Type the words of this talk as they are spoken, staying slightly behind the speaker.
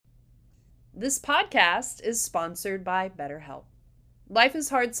This podcast is sponsored by BetterHelp. Life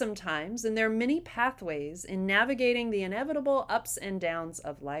is hard sometimes, and there are many pathways in navigating the inevitable ups and downs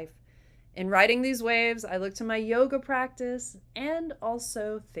of life. In riding these waves, I look to my yoga practice and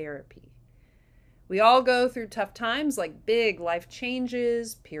also therapy. We all go through tough times like big life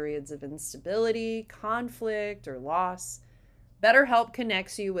changes, periods of instability, conflict, or loss. BetterHelp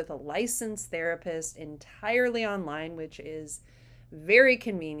connects you with a licensed therapist entirely online, which is very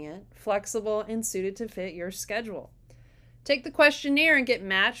convenient, flexible, and suited to fit your schedule. Take the questionnaire and get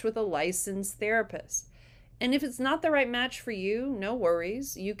matched with a licensed therapist. And if it's not the right match for you, no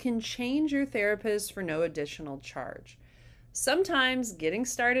worries. You can change your therapist for no additional charge. Sometimes getting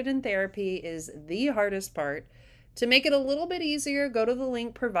started in therapy is the hardest part. To make it a little bit easier, go to the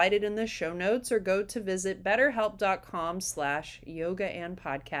link provided in the show notes or go to visit betterhelp.com/yoga and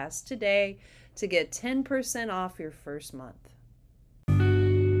podcast today to get 10% off your first month.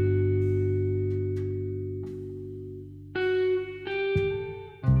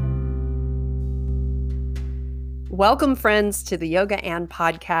 Welcome, friends, to the Yoga and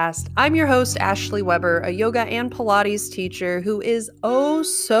Podcast. I'm your host, Ashley Weber, a yoga and Pilates teacher who is oh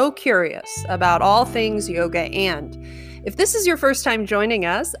so curious about all things yoga. And if this is your first time joining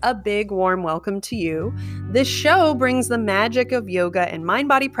us, a big warm welcome to you. This show brings the magic of yoga and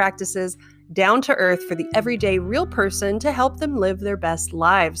mind-body practices down to earth for the everyday real person to help them live their best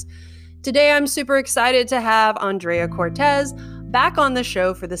lives. Today, I'm super excited to have Andrea Cortez back on the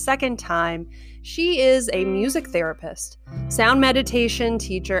show for the second time. She is a music therapist, sound meditation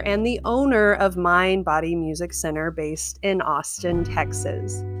teacher, and the owner of Mind Body Music Center based in Austin,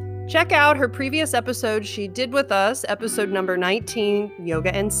 Texas. Check out her previous episode she did with us, episode number 19,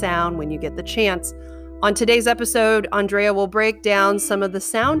 Yoga and Sound, when you get the chance. On today's episode, Andrea will break down some of the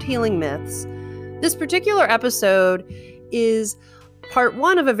sound healing myths. This particular episode is part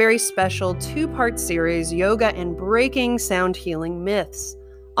one of a very special two-part series, Yoga and Breaking Sound Healing Myths.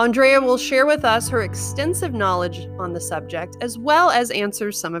 Andrea will share with us her extensive knowledge on the subject, as well as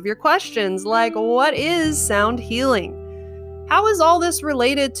answer some of your questions, like what is sound healing? How is all this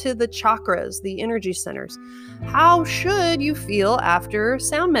related to the chakras, the energy centers? How should you feel after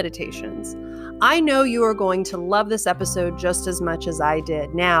sound meditations? I know you are going to love this episode just as much as I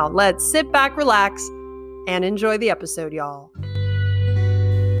did. Now, let's sit back, relax, and enjoy the episode, y'all.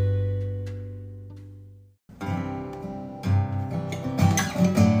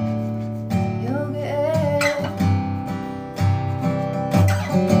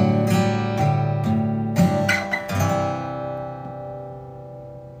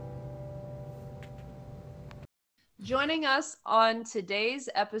 Joining us on today's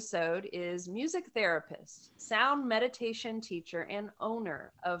episode is music therapist, sound meditation teacher, and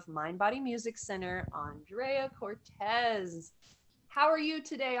owner of Mind Body Music Center, Andrea Cortez. How are you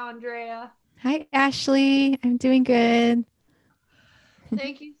today, Andrea? Hi, Ashley. I'm doing good.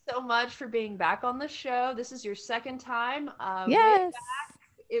 Thank you so much for being back on the show. This is your second time. Way Yes. back,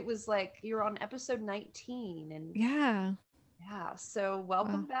 it was like you were on episode 19. And Yeah. so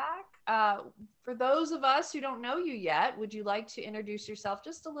welcome Wow. back. For those of us who don't know you yet, would you like to introduce yourself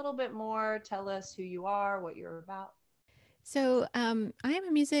just a little bit more? Tell us who you are, what you're about. So, I am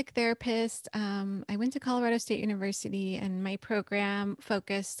a music therapist. I went to Colorado State University, and my program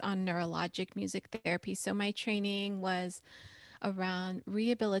focused on neurologic music therapy. So, my training was around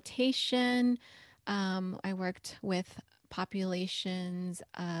rehabilitation. I worked with populations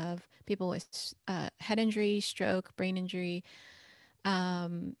of people with head injury, stroke, brain injury.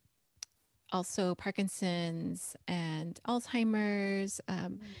 Um, Also Parkinson's and Alzheimer's.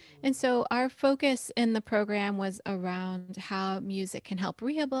 And so our focus in the program was around how music can help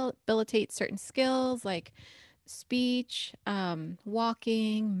rehabilitate certain skills like speech,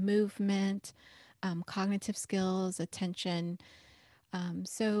 walking, movement, cognitive skills, attention.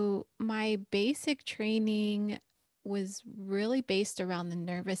 So my basic training was really based around the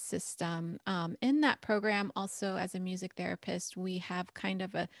nervous system. In that program, also as a music therapist, we have kind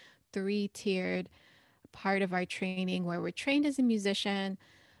of a three-tiered part of our training where we're trained as a musician,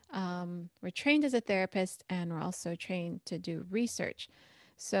 we're trained as a therapist, and we're also trained to do research.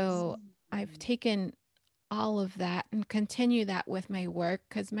 So I've taken all of that and continue that with my work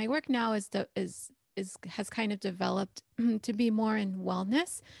because my work now is has kind of developed to be more in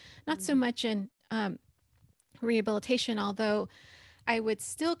wellness, not so much in rehabilitation, although I would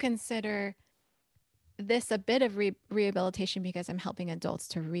still consider this a bit of rehabilitation because I'm helping adults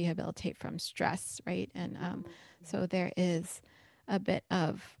to rehabilitate from stress, right? And so there is a bit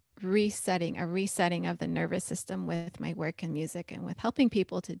of a resetting of the nervous system with my work in music and with helping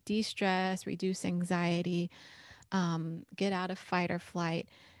people to de stress, reduce anxiety, get out of fight or flight,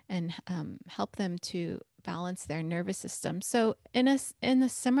 and help them to balance their nervous system. So in a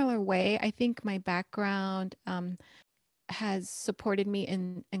similar way, I think my background has supported me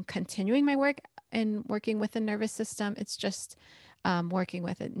in continuing my work and working with the nervous system. It's just working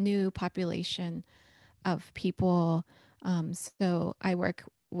with a new population of people. So I work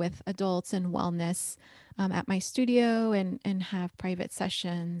with adults in wellness at my studio and have private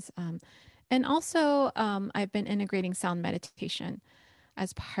sessions. And also, I've been integrating sound meditation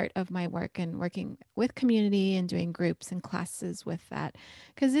as part of my work and working with community and doing groups and classes with that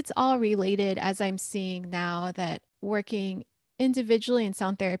because it's all related as I'm seeing now that working individually in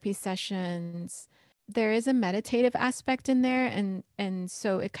sound therapy sessions there is a meditative aspect in there and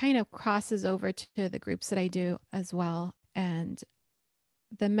so it kind of crosses over to the groups that I do as well and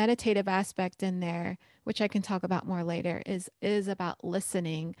the meditative aspect in there which I can talk about more later is about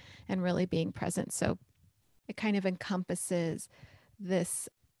listening and really being present so it kind of encompasses this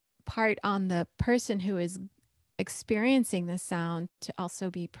part on the person who is experiencing the sound to also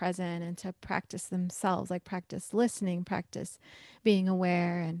be present and to practice themselves, like practice listening, practice being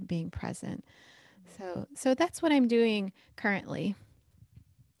aware and being present. So that's what I'm doing currently.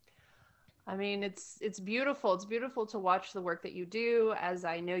 I mean, it's beautiful. It's beautiful to watch the work that you do. As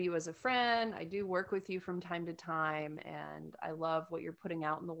I know you as a friend, I do work with you from time to time, and I love what you're putting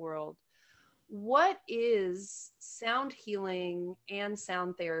out in the world. What is sound healing and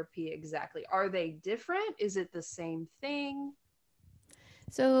sound therapy exactly? Are they different? Is it the same thing?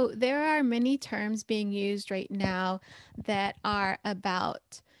 So there are many terms being used right now that are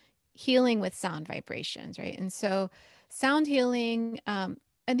about healing with sound vibrations, right? And so sound healing, and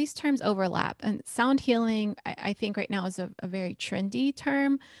these terms overlap. And sound healing, I think right now is a very trendy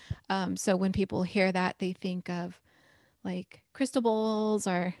term. So when people hear that, they think of like crystal bowls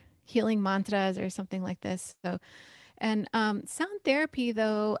or healing mantras or something like this. So, and sound therapy,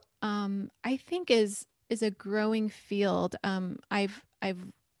 though, I think is a growing field. I've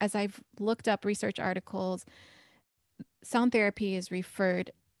as I've looked up research articles, sound therapy is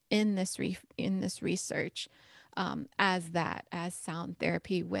referred in this research as sound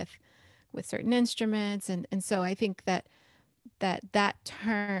therapy with certain instruments, and so I think that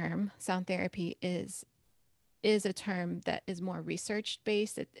term sound therapy is a term that is more research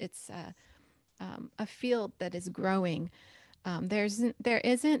based. It's a field that is growing. There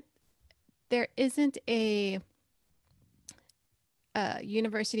isn't a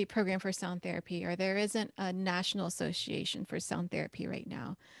university program for sound therapy, or there isn't a national association for sound therapy right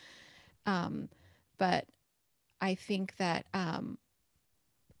now. Um, but I think that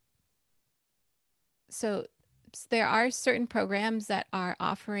so there are certain programs that are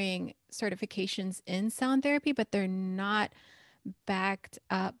offering certifications in sound therapy, but they're not backed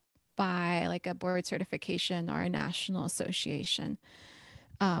up by like a board certification or a national association.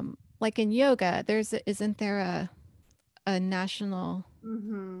 Like in yoga, isn't there a national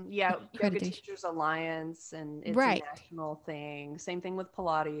Yeah, Yoga accreditation? Teachers Alliance, and it's a Right, national thing. Same thing with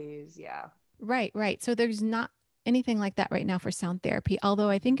Pilates. Yeah. right. So there's not anything like that right now for sound therapy, although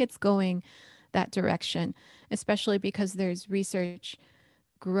I think it's going that direction, especially because there's research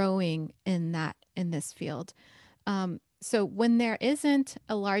growing in this field. So when there isn't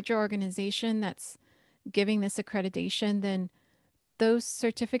a larger organization that's giving this accreditation, then those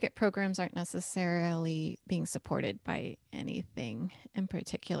certificate programs aren't necessarily being supported by anything in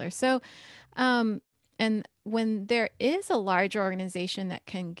particular. So, and when there is a large organization that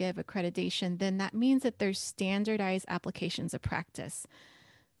can give accreditation, then that means that there's standardized applications of practice.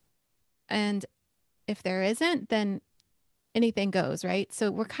 And if there isn't, then anything goes, right? So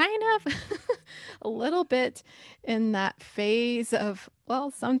we're kind of a little bit in that phase of,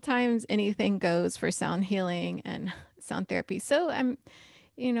 well, sometimes anything goes for sound healing and sound therapy. So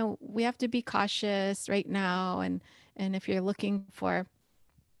we have to be cautious right now. And if you're looking for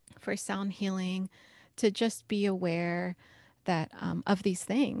sound healing, to just be aware that of these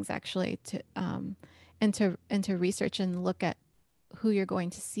things actually to research and look at who you're going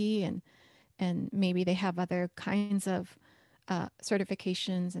to see and maybe they have other kinds of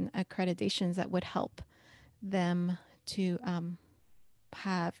certifications and accreditations that would help them to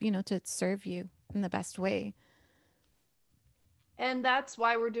to serve you in the best way. And that's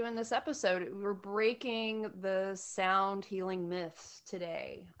why we're doing this episode. We're breaking the sound healing myths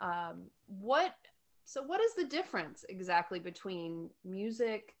today. What is the difference exactly between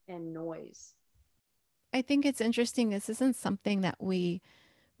music and noise? I think it's interesting. This isn't something that we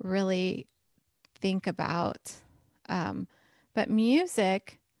really think about. Um, but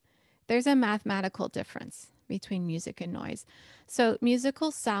music, there's a mathematical difference between music and noise. So,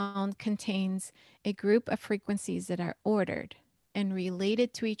 musical sound contains a group of frequencies that are ordered. and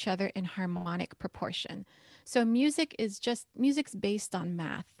related to each other in harmonic proportion. So music's based on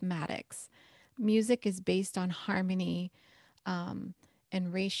mathematics. Music is based on harmony, um,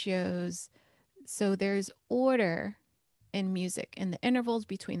 and ratios. So there's order in music, in the intervals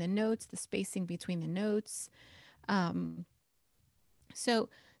between the notes, the spacing between the notes. Um, so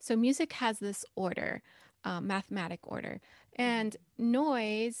so music has this order, mathematic order, and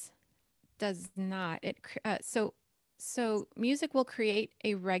noise does not. So music will create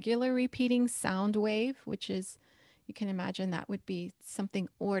a regular repeating sound wave, which is, you can imagine that would be something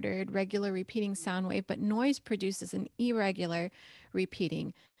ordered, regular repeating sound wave, but noise produces an irregular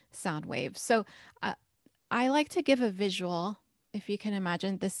repeating sound wave. So uh, I like to give a visual. If you can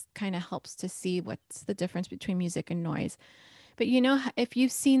imagine, this kind of helps to see what's the difference between music and noise. But if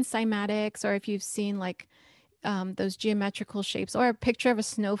you've seen cymatics, or if you've seen like those geometrical shapes, or a picture of a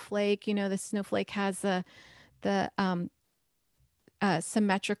snowflake, the snowflake has the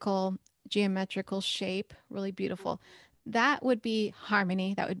symmetrical geometrical shape, really beautiful. That would be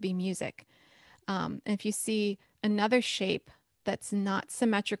harmony. That would be music. And if you see another shape that's not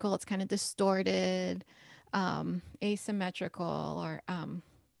symmetrical, it's kind of distorted, asymmetrical, or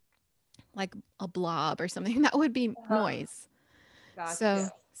like a blob or something, that would be Uh-huh. noise. So,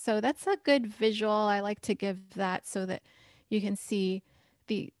 Gotcha. so that's a good visual. I like to give that so that you can see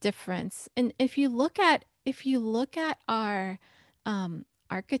the difference. And if you look at our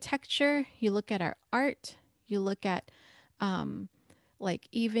architecture, you look at our art, you look at um, like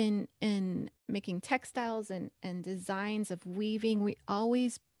even in making textiles and designs of weaving, we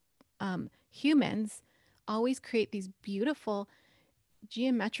always humans always create these beautiful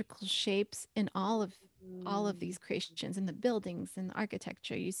geometrical shapes in all of Mm. these creations, in the buildings and the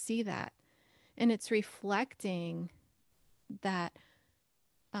architecture. You see that, and it's reflecting that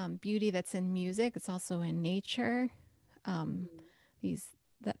beauty that's in music. It's also in nature. Um, these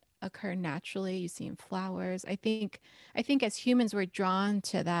that occur naturally. You see in flowers. I think as humans we're drawn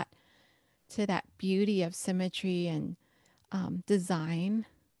to that beauty of symmetry and design.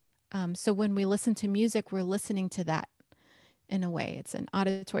 So when we listen to music, we're listening to that in a way. It's an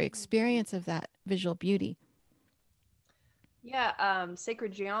auditory experience of that visual beauty. Yeah,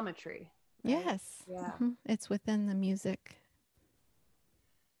 sacred geometry, right? Yes, Yeah. it's within the music.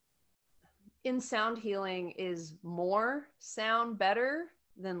 In sound healing, is more sound better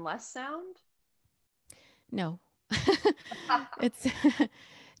than less sound? No, it's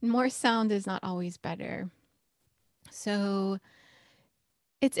more sound is not always better. So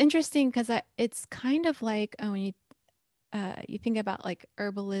it's interesting because it's kind of like when you think about like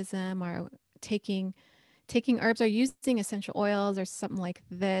herbalism, or taking taking herbs, or using essential oils or something like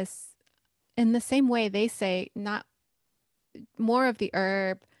this. In the same way, they say not more of the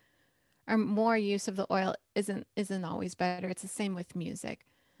herb or more use of the oil isn't always better. It's the same with music,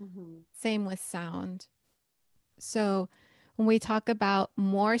 Mm-hmm. same with sound. So when we talk about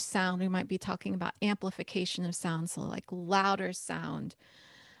more sound, we might be talking about amplification of sound, so like louder sound.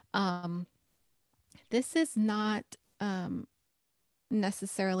 Um, this is not um,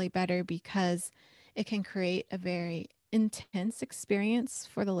 necessarily better because it can create a very intense experience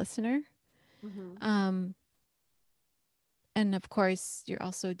for the listener. Mm-hmm. Um, and of course, you're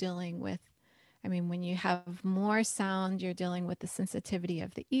also dealing with, I mean, when you have more sound, you're dealing with the sensitivity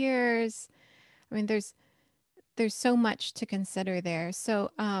of the ears. I mean, there's so much to consider there.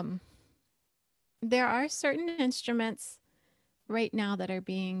 So, there are certain instruments right now that are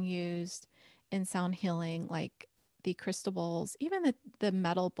being used in sound healing, like the crystal bowls, even the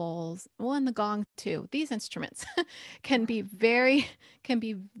metal bowls, well, and the gong too. These instruments can be very can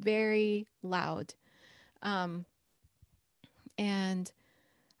be very loud, um, and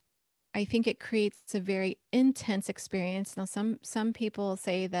I think it creates a very intense experience. Now, some people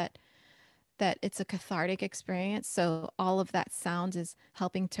say that it's a cathartic experience, so all of that sound is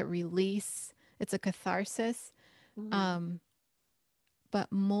helping to release. It's a catharsis. Mm-hmm. Um,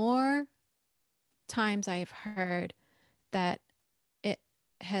 but more times I've heard that it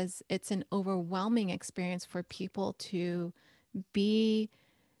it's an overwhelming experience for people to be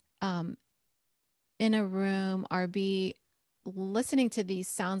um, in a room or be listening to these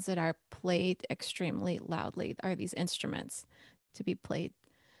sounds that are played extremely loudly, are these instruments to be played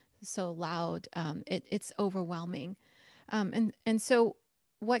so loud. It's overwhelming. And so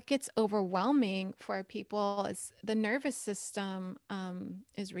what gets overwhelming for people is the nervous system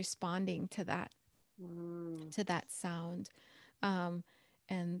is responding Mm-hmm. to that sound. Um,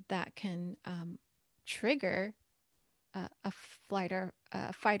 and that can trigger a fight or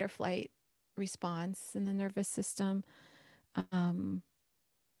flight response in the nervous system. Um,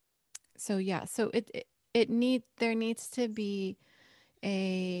 so yeah, so there needs to be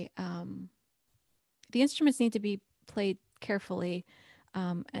a the instruments need to be played carefully,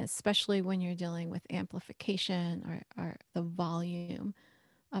 especially when you're dealing with amplification or the volume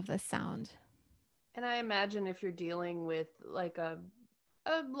of the sound. And I imagine if you're dealing with like a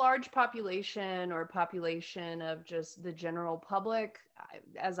large population or population of just the general public,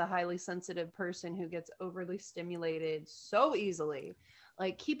 as a highly sensitive person who gets overly stimulated so easily,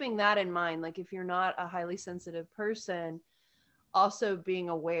 like keeping that in mind, like if you're not a highly sensitive person, also being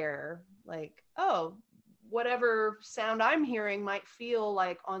aware, like, oh, whatever sound I'm hearing might feel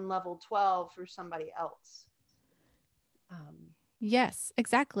like on level 12 for somebody else. Um, Yes,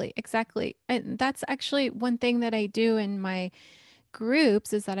 exactly, exactly. And that's actually one thing that I do in my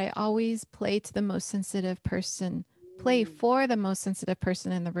groups is that I always play to the most sensitive person, play mm, for the most sensitive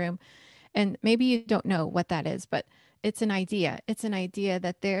person in the room. And maybe you don't know what that is, but it's an idea. It's an idea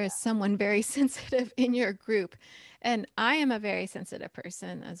that there is someone very sensitive in your group. And I am a very sensitive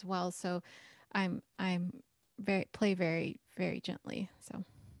person as well. So I'm very play very, very gently. So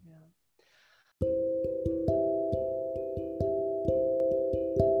yeah.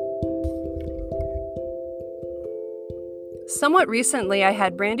 Somewhat recently, I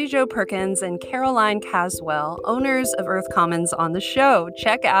had Brandy Jo Perkins and Caroline Caswell, owners of Earth Commons, on the show.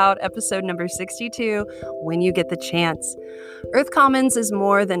 Check out episode number 62 when you get the chance. Earth Commons is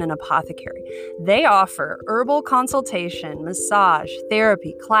more than an apothecary. They offer herbal consultation, massage,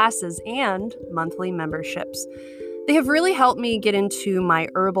 therapy, classes, and monthly memberships. They have really helped me get into my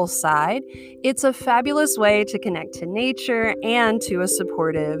herbal side. It's a fabulous way to connect to nature and to a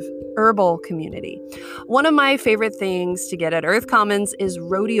supportive herbal community. One of my favorite things to get at Earth Commons is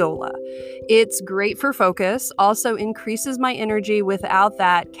rhodiola. It's great for focus, also increases my energy without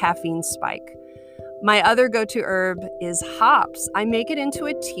that caffeine spike. My other go to herb is hops. I make it into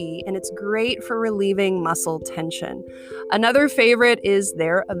a tea and it's great for relieving muscle tension. Another favorite is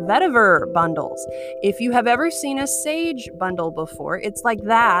their vetiver bundles. If you have ever seen a sage bundle before, it's like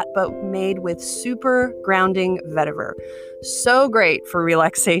that, but made with super grounding vetiver. So great for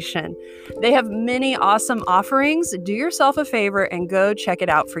relaxation. They have many awesome offerings. Do yourself a favor and go check it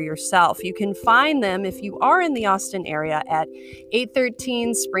out for yourself. You can find them if you are in the Austin area at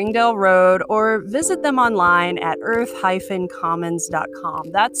 813 Springdale Road, or visit them online at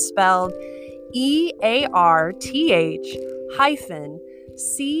earth-commons.com. That's spelled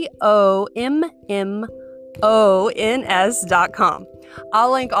EARTH-COMMONS.com.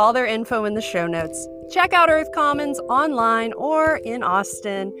 I'll link all their info in the show notes. Check out Earth Commons online or in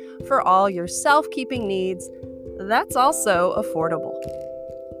Austin for all your self-keeping needs. That's also affordable.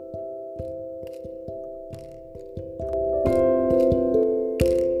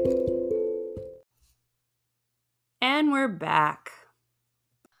 And we're back.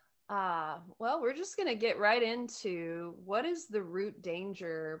 Well, we're just going to get right into what is the root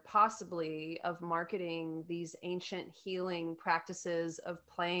danger, possibly, of marketing these ancient healing practices of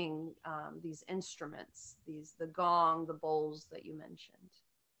playing these instruments, the gong, the bowls that you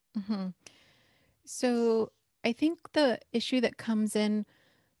mentioned. hmm so I think the issue that comes in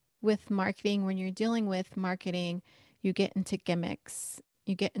with marketing, when you're dealing with marketing, you get into gimmicks,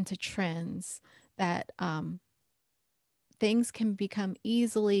 you get into trends that things can become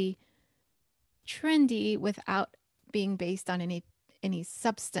easily trendy without being based on any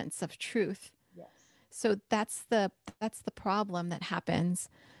substance of truth. Yes. So that's the problem that happens.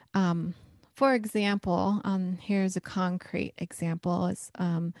 Um, for example, here's a concrete example. Is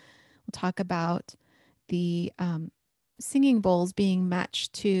we'll talk about the singing bowls being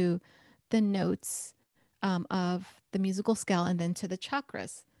matched to the notes of the musical scale and then to the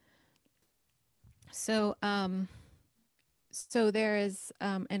chakras. So so there is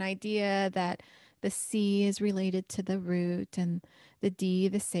an idea that the C is related to the root and the D,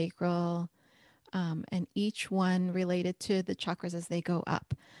 the sacral, and each one related to the chakras as they go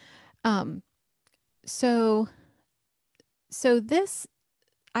up. Um, so, so this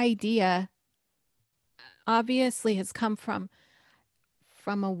idea obviously has come from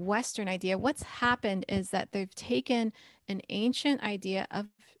a Western idea. What's happened is that they've taken an ancient idea of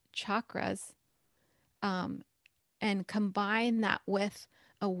chakras um, and combined that with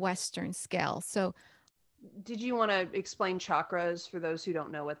a Western scale. So Did you want to explain chakras for those who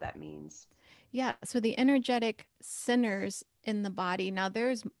don't know what that means? yeah, so the energetic centers in the body. Now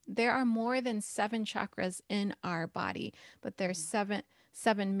there are more than seven chakras in our body, but there's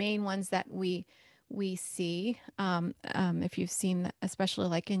seven main ones that we see. If you've seen, especially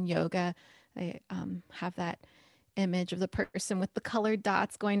like in yoga, they have that image of the person with the colored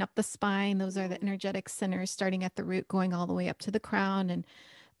dots going up the spine. Those are the energetic centers starting at the root, going all the way up to the crown. And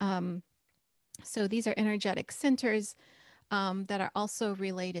um, So these are energetic centers that are also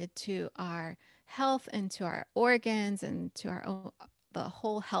related to our health and to our organs and to the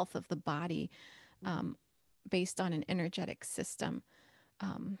whole health of the body, Mhm. um, based on an energetic system.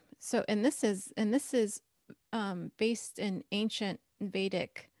 And this is based in ancient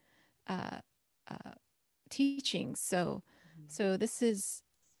Vedic uh, uh, teachings. So this is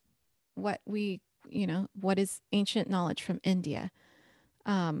what what is ancient knowledge from India.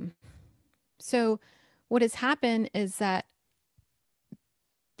 Um, so what has happened is that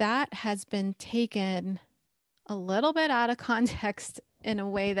has been taken a little bit out of context in a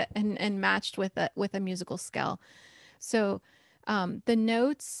way that and matched with a musical scale. So the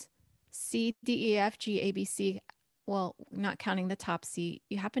notes C, D, E, F, G, A, B, C, well, not counting the top C,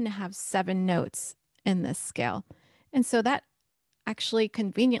 you happen to have 7 notes in this scale. And so that actually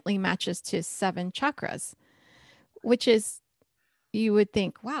conveniently matches to 7 chakras, which is, you would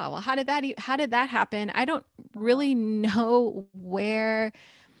think, wow, well, how did that happen? I don't Uh, really know where,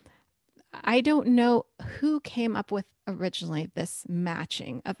 I don't know who came up with originally this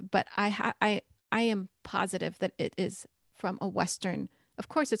matching of, but I am positive that it is from a Western. Of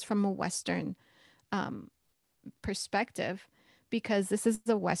course, it's from a Western um, perspective, because this is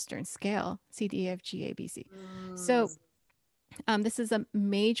a Western scale, C, D, E, F, G, A, B, C. So mm, this is a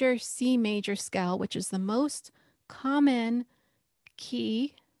major C major scale, which is the most common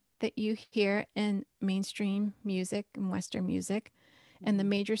key that you hear in mainstream music and Western music. And the mhm.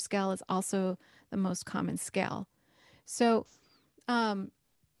 major scale is also the most common scale. So, um,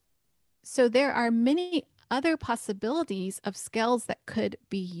 so there are many other possibilities of scales that could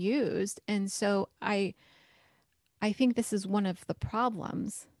be used. And so I think this is one of the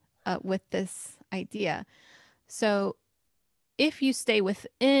problems with this idea. So if you stay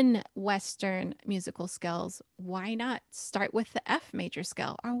within Western musical scales, why not start with the F major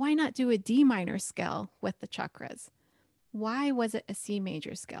scale? Or why not do a D minor scale with the chakras? Why was it a C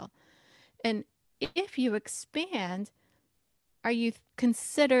major scale? And if you expand, are you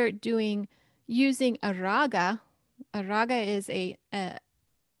consider doing using a raga? A raga is a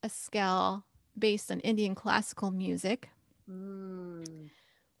scale based on Indian classical music. Mm,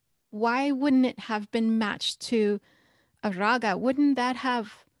 Why wouldn't it have been matched to a raga?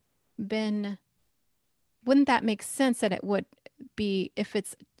 Been, wouldn't that make sense that it would be, if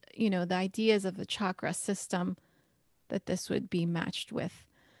it's, the ideas of the chakra system, that this would be matched with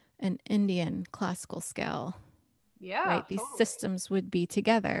an Indian classical scale, yeah, right? These totally. systems would be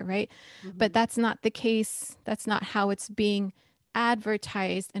together, right? But Hmm. that's not the case. That's not how it's being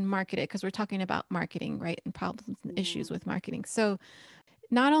advertised and marketed, because we're talking about marketing, right? And problems and issues Mm, with marketing. So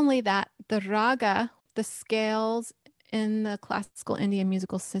not only that, the raga, the scales in the classical Indian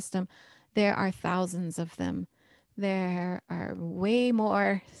musical system, there are thousands of them. There are way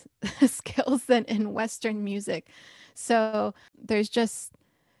more scales than in Western music. So there's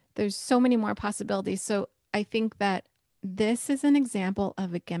so many more possibilities. So I think that this is an example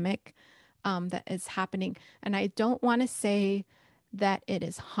of a gimmick that is happening. And I don't want to say that it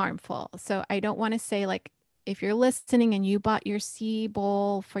is harmful. So I don't want to say, like, if you're listening and you bought your C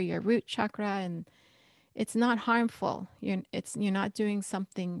bowl for your root chakra and it's not harmful, you're not doing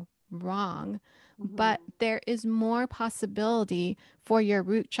something wrong, mhm. but there is more possibility for your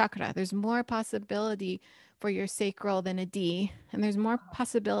root chakra. There's more possibility for your sacral than a D, and there's more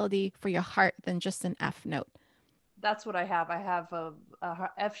possibility for your heart than just an F note. That's what I have. I have a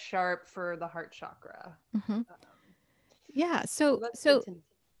F sharp for the heart chakra. Hmm. Um, Yeah. so So that's good so to know.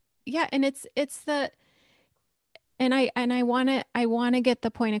 yeah, and it's the I want to get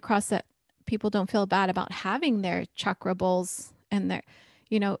the point across that people don't feel bad about having their chakra bowls and their,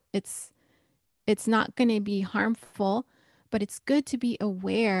 it's not going to be harmful, but it's good to be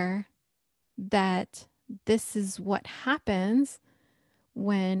aware that this is what happens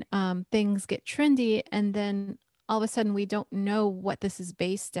when things get trendy, and then all of a sudden we don't know what this is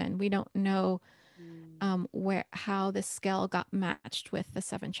based in. We don't know Mm. where how the scale got matched with the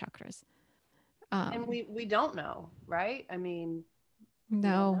 7 chakras. And Um, we don't know, right? I mean, we don't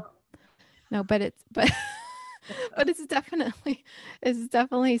no, know. no, but it's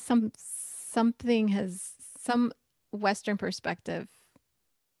definitely something has some Western perspective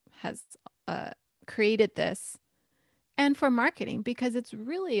has uh, created this, and for marketing, because it's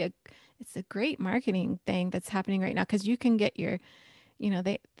a great marketing thing that's happening right now, because you can get your,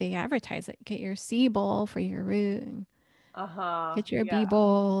 they advertise it, get your C bowl for your root, and Uh-huh. get your B Yeah.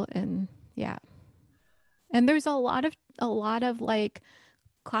 bowl, and yeah. And there's a lot of like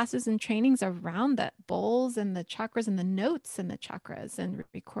classes and trainings around that bowls and the chakras and the notes and the chakras and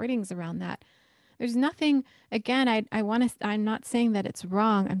recordings around that. There's nothing, again, I want to, I'm not saying that it's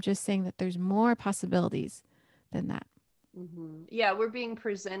wrong. I'm just saying that there's more possibilities than that. Yeah, we're being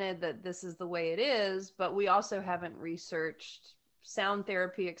presented that this is the way it is, but we also haven't researched sound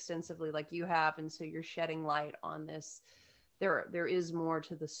therapy extensively like you have, and so you're shedding light on this. There is more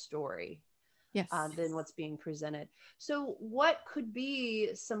to the story Yes. than what's being presented. So, what could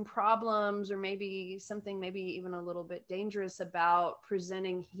be some problems, or maybe something, maybe even a little bit dangerous about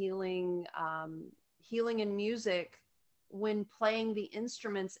presenting healing in music when playing the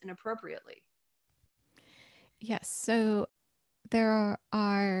instruments inappropriately? Yes. So there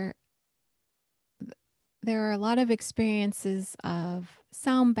are there are a lot of experiences of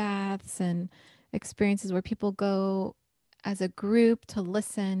sound baths and experiences where people go as a group to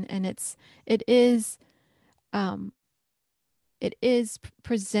listen, and it is um, it is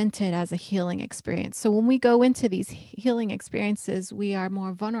presented as a healing experience. So when we go into these healing experiences, we are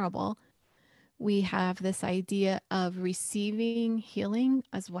more vulnerable. We have this idea of receiving healing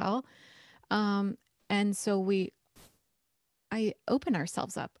as well. Um, and so I open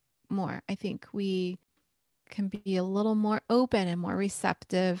ourselves up more. I think we can be a little more open and more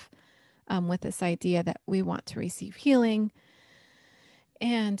receptive with this idea that we want to receive healing.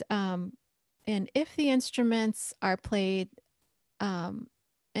 And and if the instruments are played um,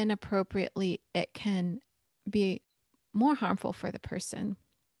 inappropriately, it can be more harmful for the person.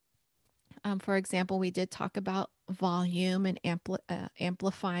 For example, we did talk about volume and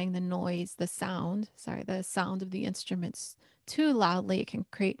amplifying the noise, the sound of the instruments too loudly. It can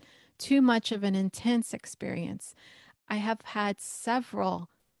create too much of an intense experience. I have had several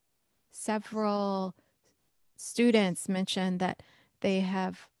students mention that they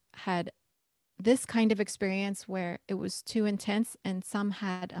have had this kind of experience where it was too intense, and some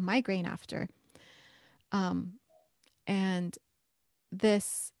had a migraine after. Um, and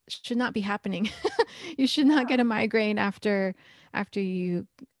this should not be happening. You should not get a migraine after you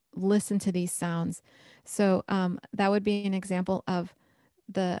listen to these sounds. So that would be an example of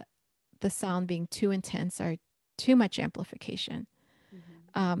the the sound being too intense or too much amplification.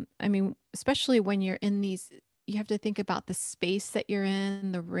 Mm-hmm. I mean, especially when you're in these, you have to think about the space that you're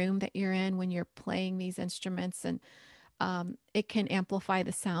in, the room that you're in when you're playing these instruments, and it can amplify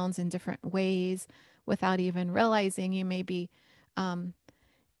the sounds in different ways without even realizing you may be um,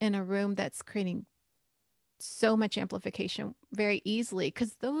 in a room that's creating so much amplification very easily,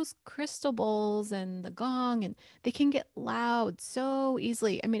 because those crystal bowls and the gong and they can get loud so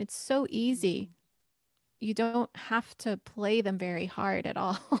easily. I mean, it's so easy. You don't have to play them very hard at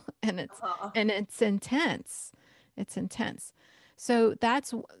all. and it's Uh-huh. and it's intense. It's intense. So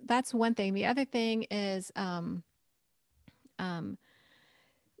that's one thing. The other thing is um,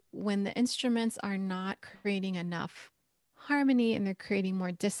 when the instruments are not creating enough harmony, and they're creating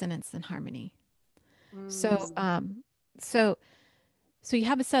more dissonance than harmony. So Mm. so so you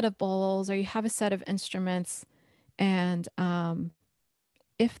have a set of bowls, or you have a set of instruments, and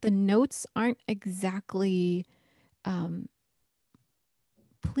if the notes aren't exactly um,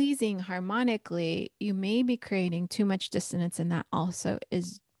 pleasing harmonically, you may be creating too much dissonance, and that also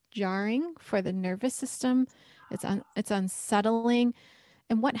is jarring for the nervous system. It's unsettling.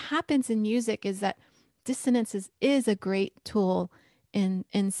 And what happens in music is that dissonance is a great tool in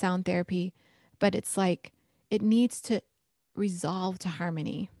sound therapy, but it's like it needs to resolve to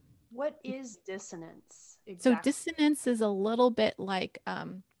harmony. What is dissonance So exactly? dissonance is a little bit like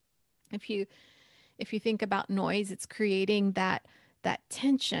if you if you think about noise, it's creating that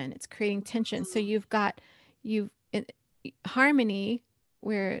tension. It's creating tension. So you've harmony.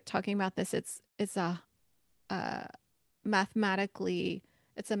 We're talking about this. It's a mathematically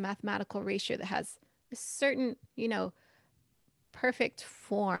it's a mathematical ratio that has a certain perfect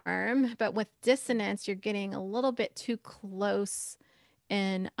form, but with dissonance you're getting a little bit too close,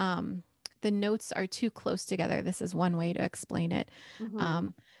 and the notes are too close together. This is one way to explain it. Mm-hmm.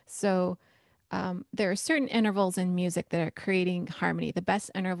 So there are certain intervals in music that are creating harmony. The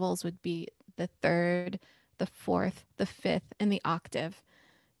best intervals would be the third, the fourth, the fifth, and the octave,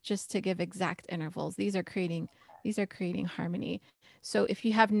 just to give exact intervals. These are creating harmony. So if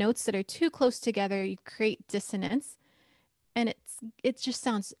you have notes that are too close together, you create dissonance, and it just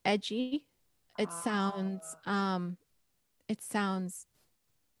sounds edgy. It sounds it sounds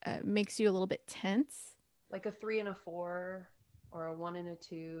makes you a little bit tense. Like a three and a four, or a one and a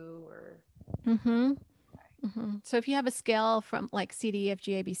two, or Mm-hmm. Mm-hmm. So if you have a scale from like C, D, F,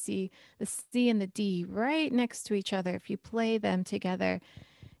 G, A, B, C, the C and the D right next to each other, if you play them together,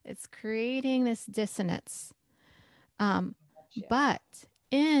 it's creating this dissonance. Um, gotcha. but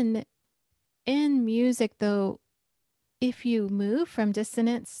in music, though, if you move from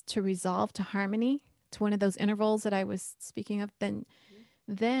dissonance to resolve to harmony, to one of those intervals that I was speaking of,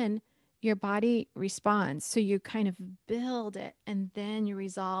 then your body responds. So you kind of build it and then you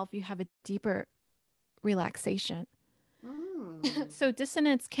resolve, you have a deeper relaxation. Mm. So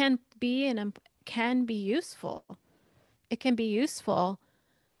dissonance can be useful. It can be useful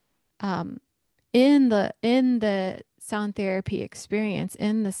um, in the sound therapy experience,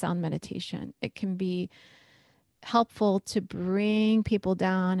 in the sound meditation. It can be helpful to bring people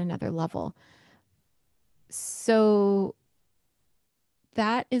down another level. So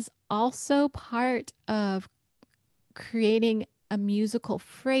that is also part of creating a musical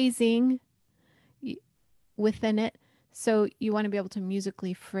phrasing within it. So you want to be able to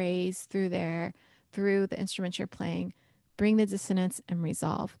musically phrase through there, through the instruments you're playing, bring the dissonance and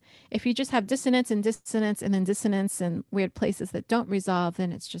resolve. If you just have dissonance and then dissonance and weird places that don't resolve,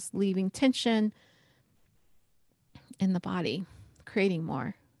 then it's just leaving tension in the body, creating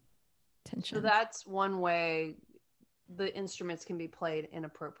more So tension. that's one way the instruments can be played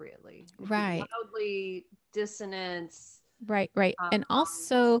inappropriately. If you Right, loudly dissonance, right.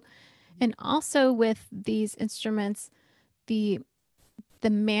 And also with these instruments, the the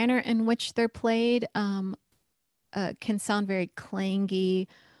manner in which they're played can sound very clangy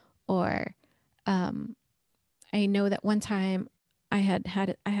or um, I know that one time I had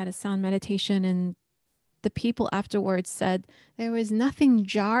a sound meditation and the people afterwards said there was nothing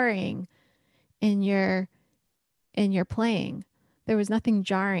jarring in your playing. There was nothing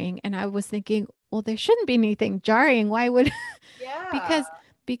jarring and I was thinking, well there shouldn't be anything jarring. Why would yeah,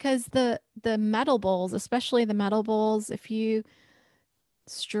 because the metal bowls, especially the metal bowls, if you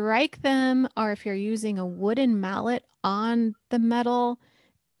strike them or if you're using a wooden mallet on the metal,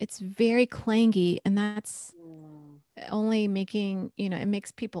 it's very clangy and that's mm, only making, it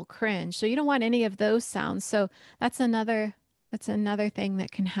makes people cringe. So you don't want any of those sounds. So that's another that's another thing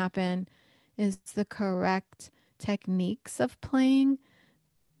that can happen is the correct techniques of playing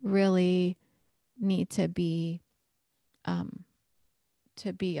really need um,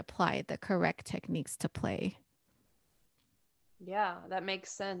 to be applied, the correct techniques to play. yeah, that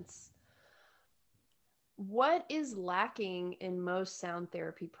makes sense. What is lacking in most sound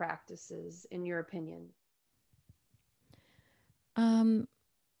therapy practices, in your opinion? Um,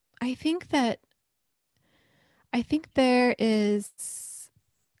 I think that I think there is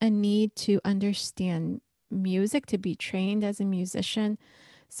a need to understand music to be trained as a musician.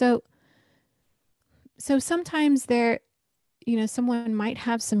 So sometimes someone might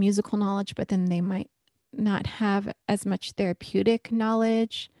have some musical knowledge, but then they might not have as much therapeutic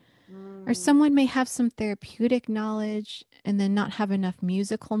knowledge, or Mm, someone may have some therapeutic knowledge and then not have enough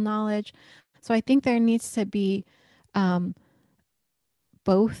musical knowledge. So I think there needs to be um,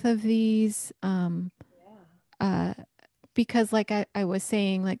 both of these yeah. uh, because like I was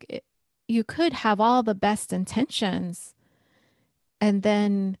saying, you could have all the best intentions and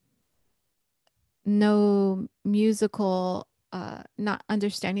then no musical, not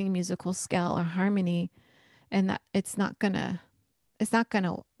understanding musical scale or harmony, and that it's not gonna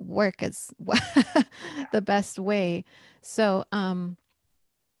work as the best way. So, and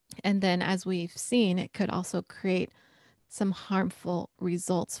then as we've seen, it could also create some harmful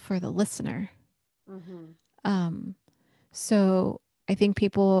results for the listener. Mm-hmm. Um, so I think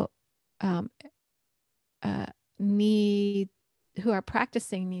people um, uh, need who are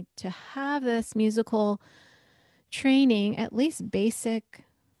practicing need to have this musical training, at least basic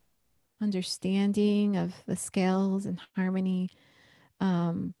understanding of the scales and harmony,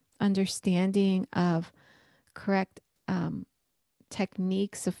 understanding of correct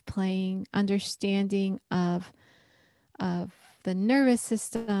techniques of playing, understanding of the nervous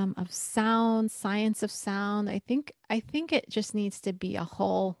system, of sound, science of sound. I think it just needs to be a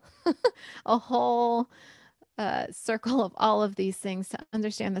whole a whole circle of all of these things to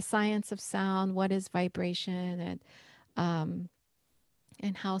understand the science of sound, what is vibration, um,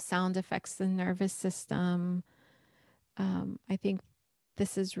 and how sound affects the nervous system. I think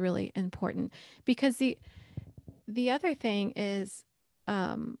this is really important because the other thing is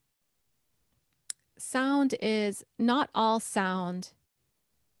um, sound is not all sound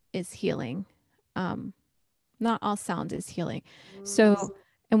is healing. Um, not all sound is healing. Mm, So,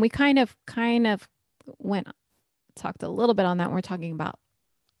 and we kind of went talked a little bit on that. When we're talking about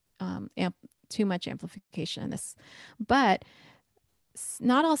too much amplification in this, but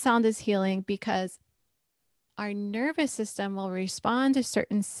not all sound is healing because our nervous system will respond to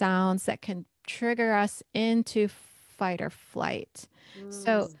certain sounds that can trigger us into fight or flight.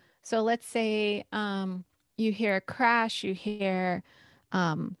 So, mm, let's say you hear a crash, you hear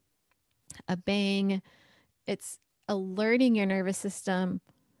um, a bang. alerting your nervous system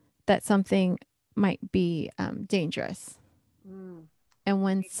that something might be dangerous. Mm.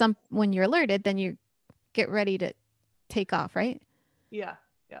 And when you're alerted, then you get ready to take off, right? Yeah.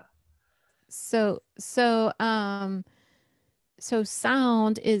 Yeah. So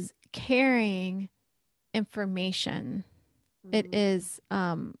sound is carrying information. It Mm. is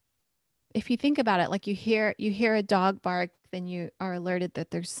if you think about it, like you hear a dog bark, then you are alerted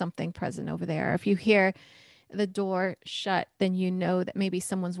that there's something present over there. If you hear the door shut, then you know that maybe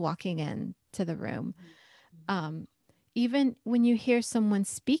someone's walking in to the room. Um, Even when you hear someone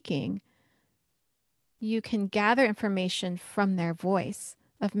speaking, you can gather information from their voice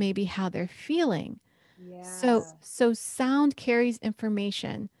of maybe how they're feeling. So Yeah. so sound carries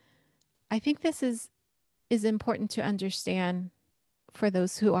information. I think this is important to understand for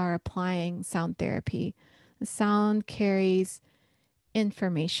those who are applying sound therapy. The sound carries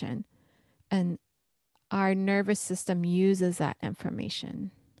information, and our nervous system uses that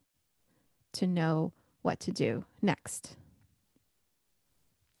information to know what to do next.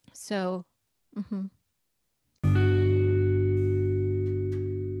 So, mhm.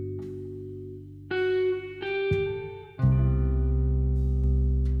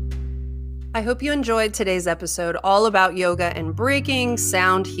 I hope you enjoyed today's episode all about yoga and breaking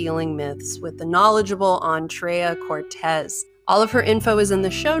sound healing myths with the knowledgeable Andrea Cortez. All of her info is in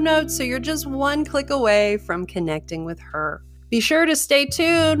the show notes, so you're just one click away from connecting with her. Be sure to stay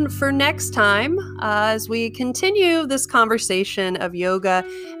tuned for next time as we continue this conversation of yoga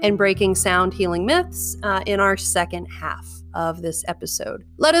and breaking sound healing myths in our second half of this episode.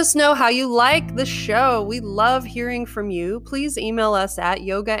 Let us know how you like the show. We love hearing from you. Please email us at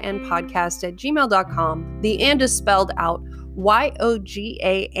yogaandpodcast@gmail.com. The and is spelled out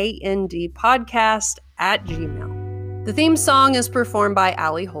YOGAAND podcast@gmail. The theme song is performed by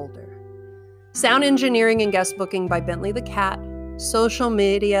Allie Holder. Sound engineering and guest booking by Bentley the Cat. Social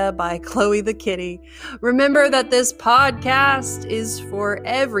media by Chloe the Kitty. Remember that this podcast is for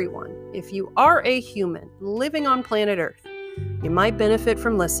everyone. If you are a human living on planet Earth, you might benefit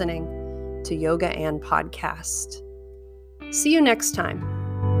from listening to Yoga and Podcast. See you next time.